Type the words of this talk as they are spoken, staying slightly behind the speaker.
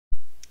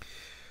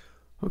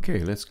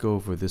Okay, let's go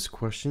over this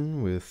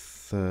question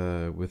with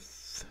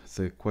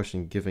the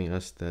question giving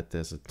us that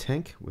there's a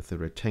tank with a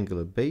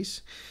rectangular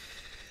base.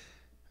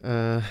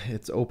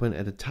 It's open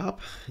at the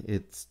top.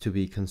 It's to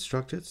be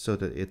constructed so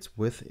that its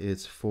width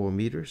is 4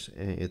 meters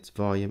and its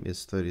volume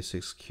is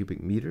 36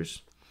 cubic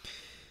meters.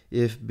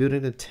 If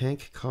building the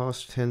tank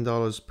costs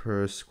 $10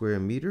 per square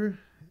meter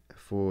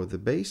for the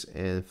base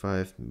and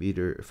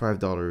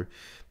 $5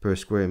 per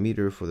square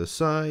meter for the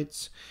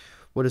sides,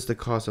 what is the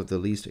cost of the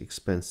least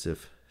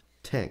expensive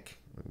tank?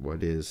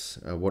 What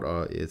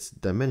are its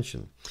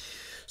dimensions?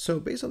 So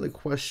based on the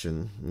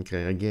question,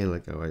 okay, again,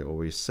 like I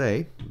always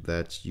say,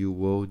 that you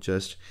will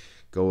just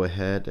go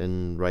ahead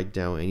and write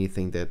down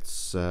anything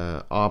that's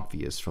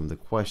obvious from the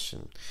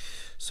question.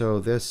 So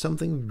there's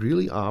something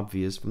really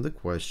obvious from the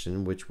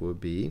question, which will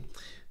be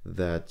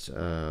that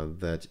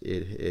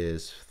it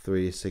is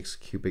 36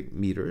 cubic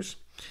meters.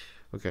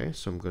 Okay,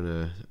 so I'm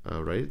gonna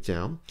write it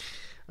down.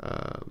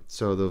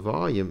 So the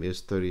volume is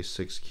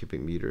 36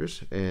 cubic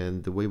meters,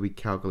 and the way we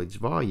calculate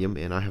volume,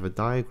 and I have a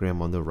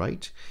diagram on the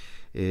right.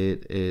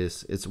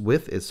 Its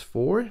width is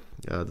 4,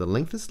 the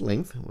length is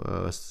length,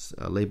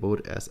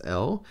 labeled as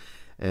L,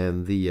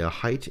 and the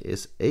height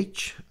is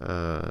H,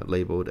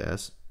 labeled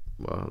as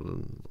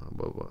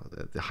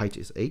the height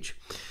is H.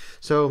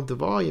 So the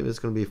volume is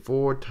going to be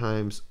 4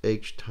 times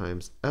H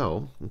times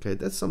L. Okay,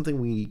 that's something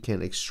we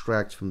can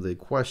extract from the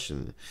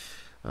question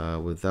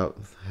without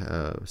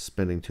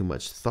spending too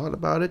much thought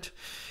about it.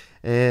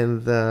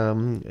 And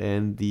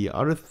the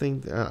other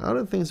things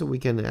that we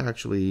can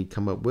actually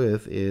come up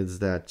with is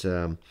that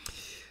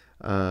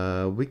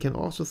we can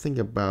also think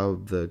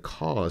about the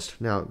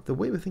cost. Now, the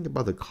way we think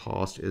about the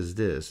cost is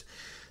this.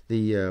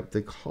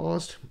 The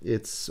cost,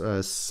 it's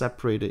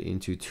separated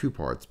into two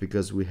parts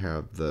because we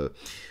have the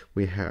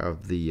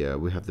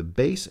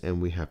base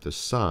and we have the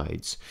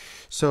sides.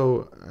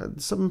 So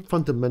some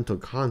fundamental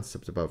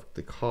concepts about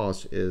the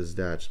cost is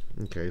that,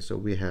 okay, so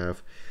we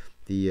have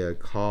the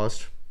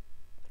cost.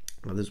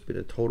 This will be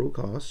the total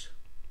cost,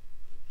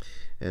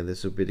 and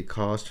this will be the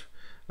cost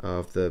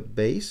of the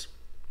base,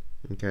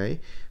 okay,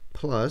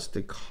 plus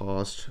the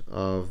cost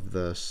of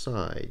the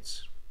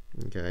sides,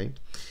 okay.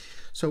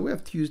 So we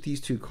have to use these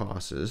two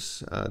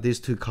costs,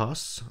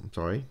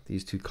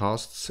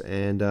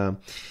 and how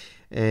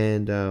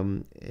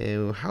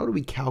do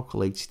we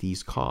calculate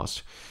these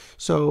costs?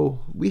 So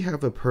we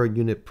have a per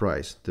unit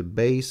price. The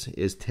base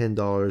is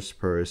 $10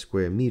 per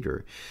square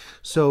meter.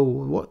 So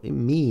what it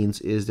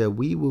means is that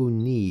we will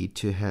need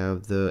to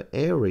have the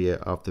area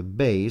of the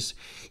base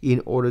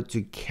in order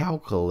to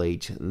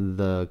calculate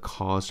the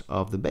cost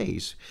of the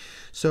base.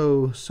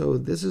 So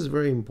this is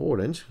very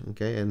important,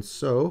 okay? And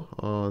so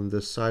on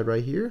the side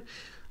right here,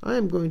 I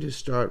am going to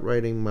start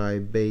writing my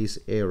base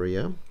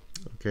area,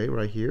 okay,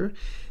 right here.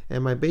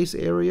 And my base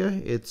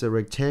area, it's a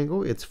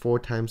rectangle, it's 4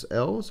 times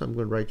L, so I'm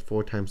going to write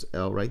 4 times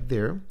L right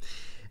there.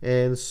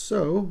 And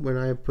so when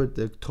I put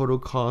the total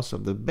cost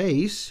of the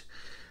base,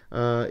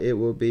 it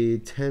will be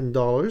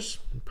 $10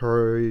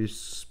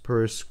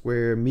 per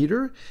square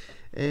meter,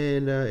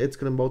 and it's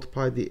going to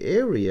multiply the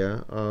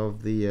area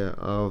of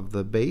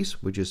the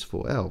base, which is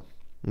 4L.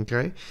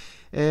 Okay,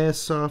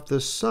 as of the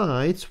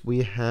sides,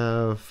 we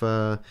have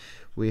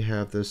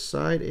the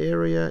side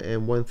area,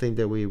 and one thing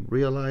that we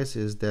realize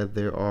is that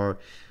there are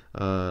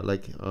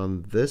like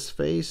on this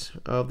face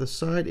of the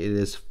side, it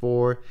is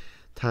 4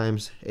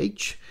 times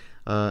H,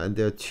 and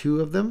there are 2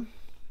 of them.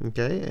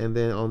 Okay, and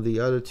then on the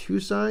other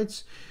 2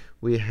 sides,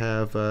 we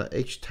have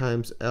H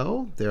times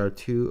L. There are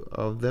 2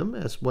 of them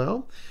as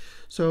well.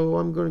 So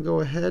I'm going to go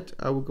ahead.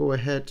 I will go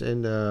ahead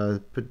and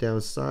put down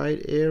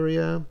side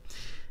area,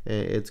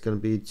 and it's going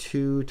to be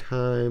 2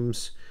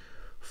 times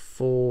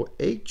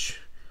 4H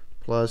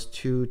plus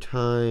 2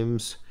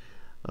 times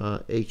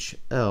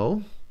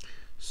HL.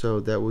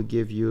 So that will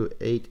give you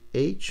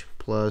 8H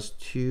plus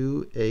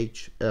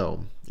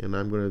 2HL. And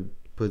I'm going to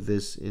put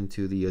this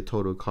into the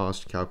total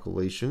cost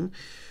calculation.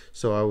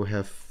 So I will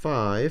have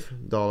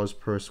 $5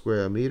 per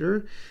square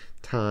meter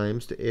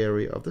times the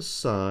area of the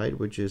side,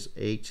 which is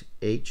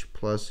 8H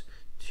plus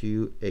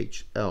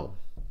 2HL.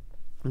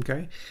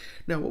 Okay,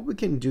 now what we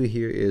can do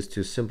here is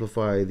to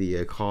simplify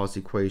the cost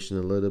equation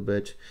a little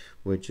bit,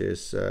 which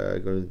is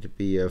going to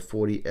be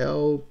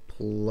 40L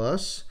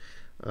plus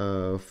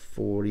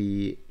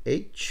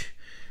 40H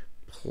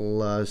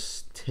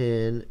plus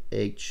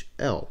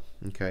 10HL.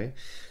 Okay,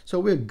 so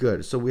we're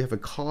good. So we have a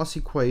cost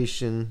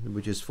equation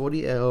which is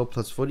 40L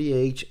plus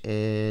 40H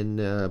and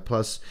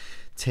plus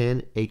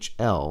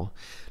 10HL.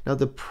 Now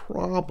the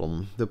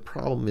problem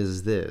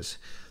is this.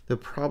 The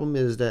problem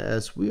is that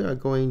as we are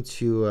going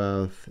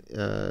to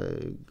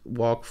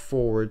walk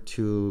forward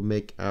to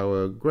make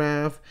our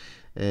graph,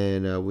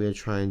 and we are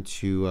trying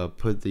to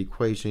put the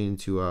equation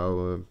into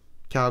our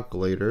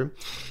calculator,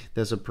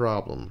 there's a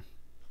problem.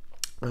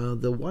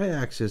 The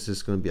y-axis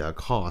is going to be our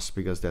cost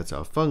because that's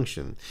our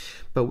function,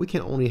 but we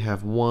can only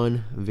have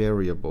one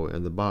variable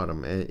in the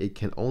bottom, and it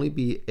can only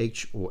be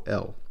H or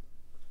L.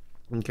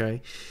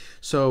 Okay,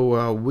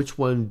 so which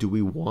one do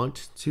we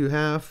want to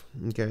have?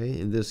 Okay,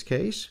 in this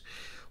case,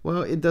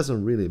 Well, it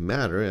doesn't really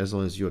matter as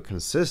long as you're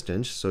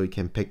consistent. So you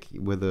can pick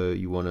whether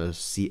you want to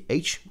see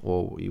H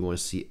or you want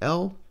to see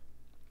L.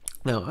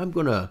 Now I'm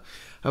gonna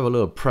have a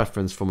little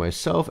preference for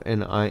myself,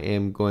 and I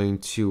am going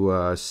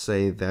to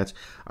say that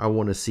I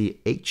want to see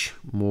H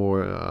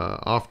more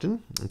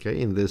often, okay,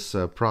 in this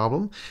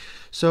problem.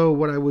 So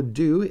what I would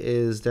do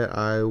is that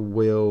I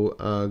will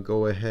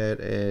go ahead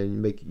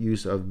and make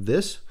use of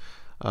this.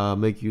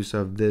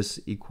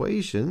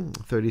 Equation.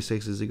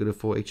 36 is equal to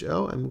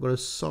 4HL. I'm going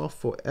to solve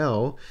for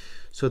L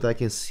so that I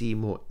can see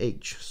more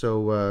H.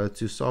 So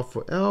to solve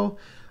for L,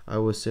 I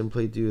will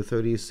simply do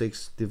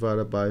 36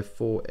 divided by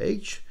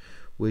 4H,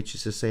 which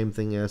is the same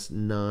thing as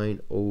 9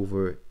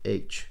 over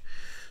H.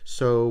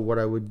 So what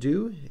I would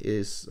do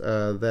is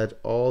that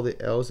all the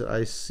L's that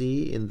I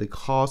see in the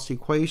cost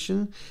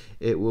equation,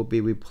 it will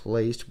be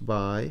replaced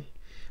by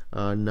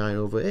 9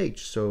 over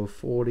H. So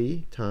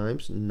 40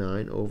 times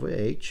 9 over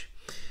H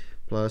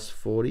plus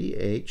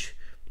 40H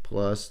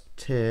plus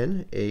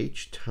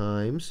 10H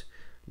times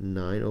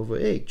 9 over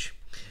H.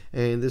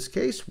 And in this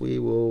case, we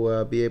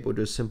will be able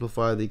to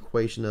simplify the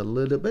equation a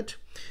little bit.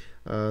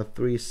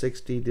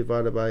 360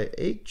 divided by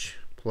H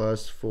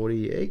plus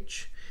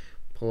 40H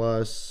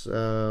plus,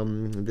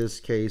 in this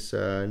case,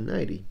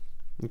 90.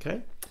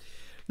 Okay.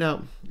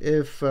 Now,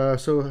 if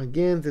so,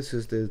 again, this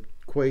is the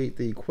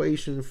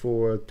equation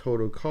for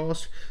total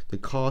cost. The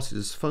cost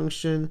is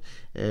function,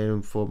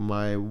 and for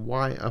my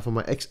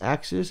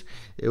x-axis,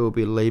 it will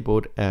be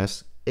labeled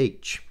as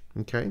H.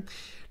 Okay.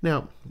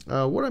 Now,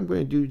 what I'm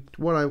going to do,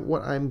 what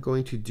I'm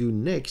going to do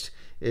next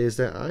is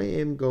that I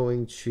am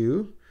going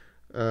to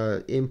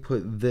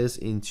input this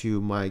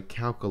into my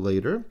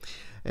calculator,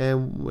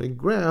 and a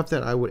graph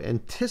that I would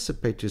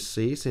anticipate to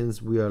see,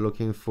 since we are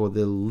looking for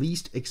the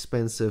least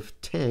expensive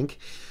tank.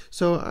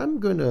 So I'm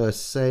going to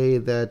say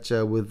that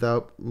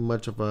without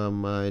much of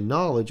my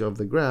knowledge of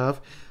the graph,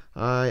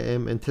 I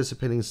am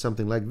anticipating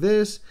something like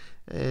this,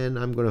 and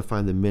I'm going to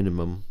find the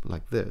minimum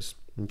like this.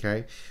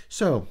 Okay,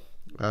 so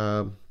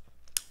what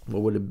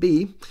would it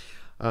be?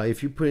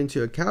 If you put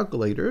into a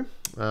calculator,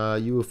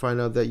 you will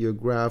find out that your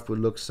graph would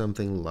look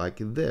something like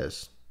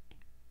this.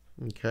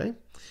 Okay,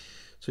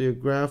 so your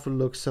graph will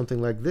look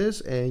something like this,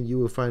 and you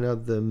will find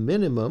out the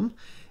minimum.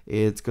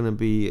 It's going to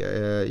be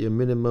your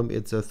minimum.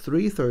 It's a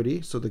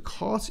 330. So the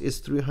cost is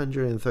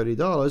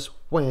 $330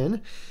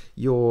 when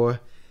your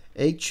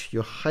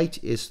height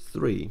is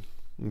 3.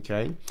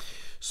 Okay,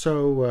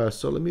 so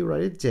so let me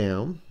write it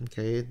down.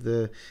 Okay,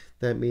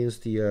 that means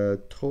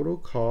the total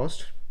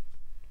cost,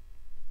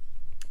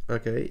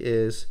 okay,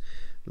 is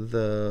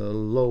the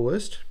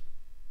lowest,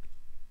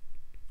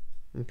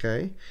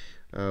 okay,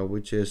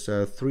 which is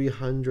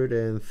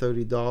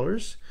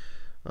 $330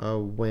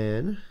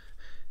 when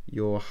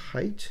your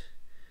height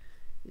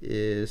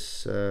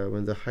is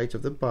when the height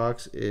of the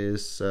box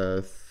is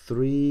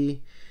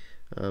 3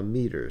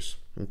 meters.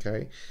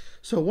 Okay,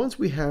 so once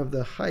we have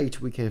the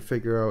height, we can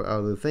figure out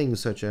other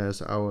things such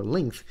as our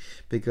length,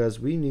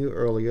 because we knew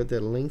earlier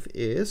that length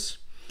is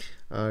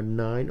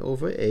 9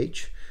 over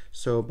H.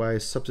 So by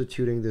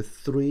substituting the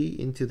 3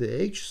 into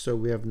the H, so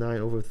we have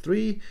 9 over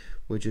 3,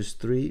 which is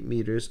 3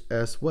 meters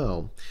as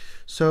well.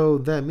 So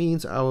that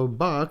means our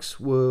box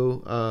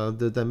will,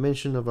 the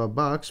dimension of our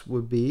box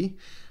would be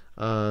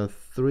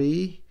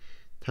 3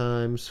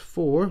 times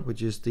 4,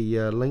 which is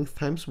the length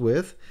times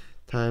width,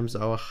 times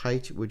our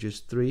height, which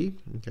is 3.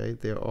 Okay,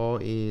 they're all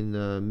in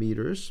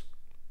meters.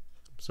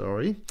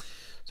 Sorry.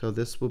 So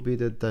this will be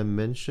the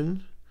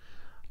dimension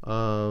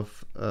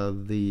of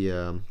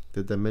the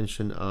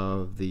dimension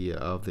of the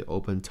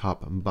open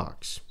top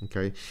box.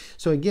 Okay,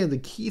 so again, the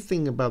key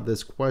thing about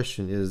this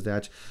question is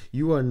that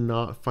you are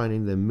not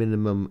finding the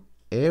minimum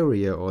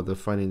area or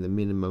finding the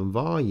minimum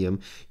volume,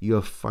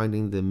 you're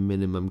finding the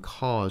minimum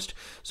cost.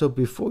 So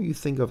before you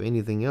think of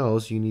anything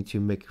else, you need to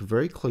make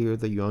very clear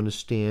that you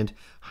understand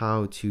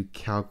how to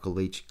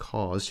calculate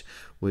cost,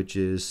 which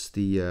is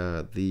the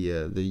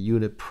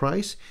unit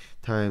price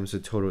times the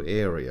total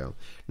area.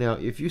 Now,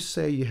 if you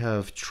say you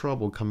have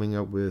trouble coming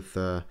up with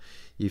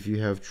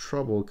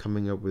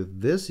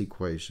this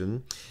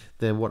equation,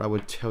 then what I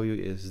would tell you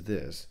is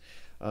this.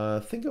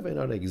 Think of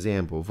another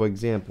example. For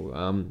example,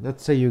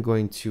 let's say you're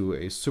going to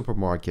a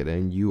supermarket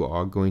and you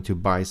are going to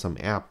buy some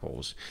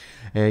apples,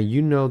 and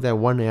you know that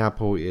one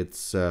apple,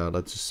 it's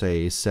let's just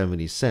say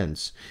 70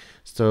 cents.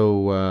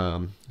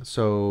 So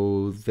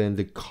so then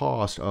the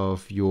cost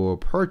of your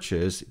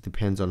purchase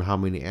depends on how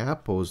many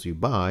apples you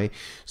buy.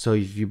 So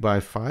if you buy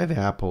 5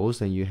 apples,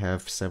 then you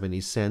have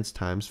 70 cents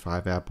times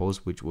 5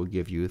 apples, which will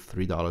give you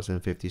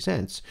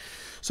 $3.50.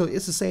 So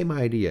it's the same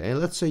idea. And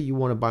let's say you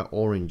want to buy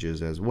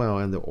oranges as well,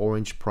 and the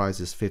orange price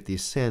is 50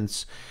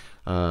 cents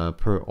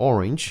per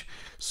orange.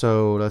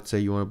 So let's say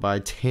you want to buy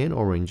 10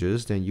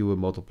 oranges, then you will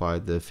multiply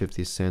the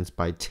 50 cents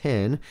by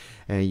 10,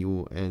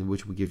 and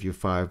which will give you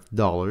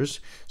 $5.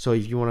 So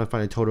if you want to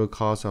find the total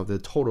cost of the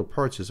total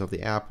purchase of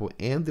the apple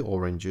and the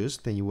oranges,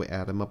 then you will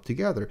add them up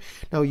together.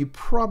 Now you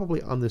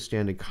probably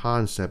understand the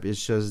concept.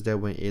 It's just that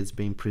when it's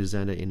being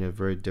presented in a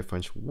very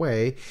different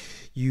way,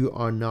 you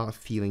are not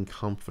feeling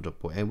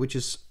comfortable, and which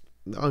is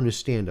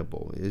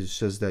understandable. It's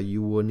just that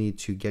you will need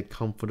to get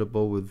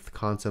comfortable with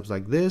concepts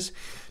like this,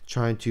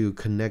 trying to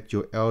connect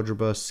your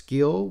algebra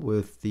skill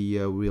with the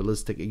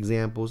realistic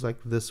examples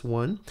like this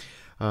one,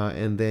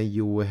 and then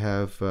you will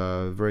have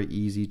a very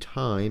easy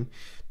time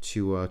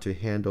to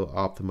handle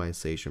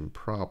optimization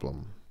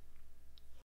problem.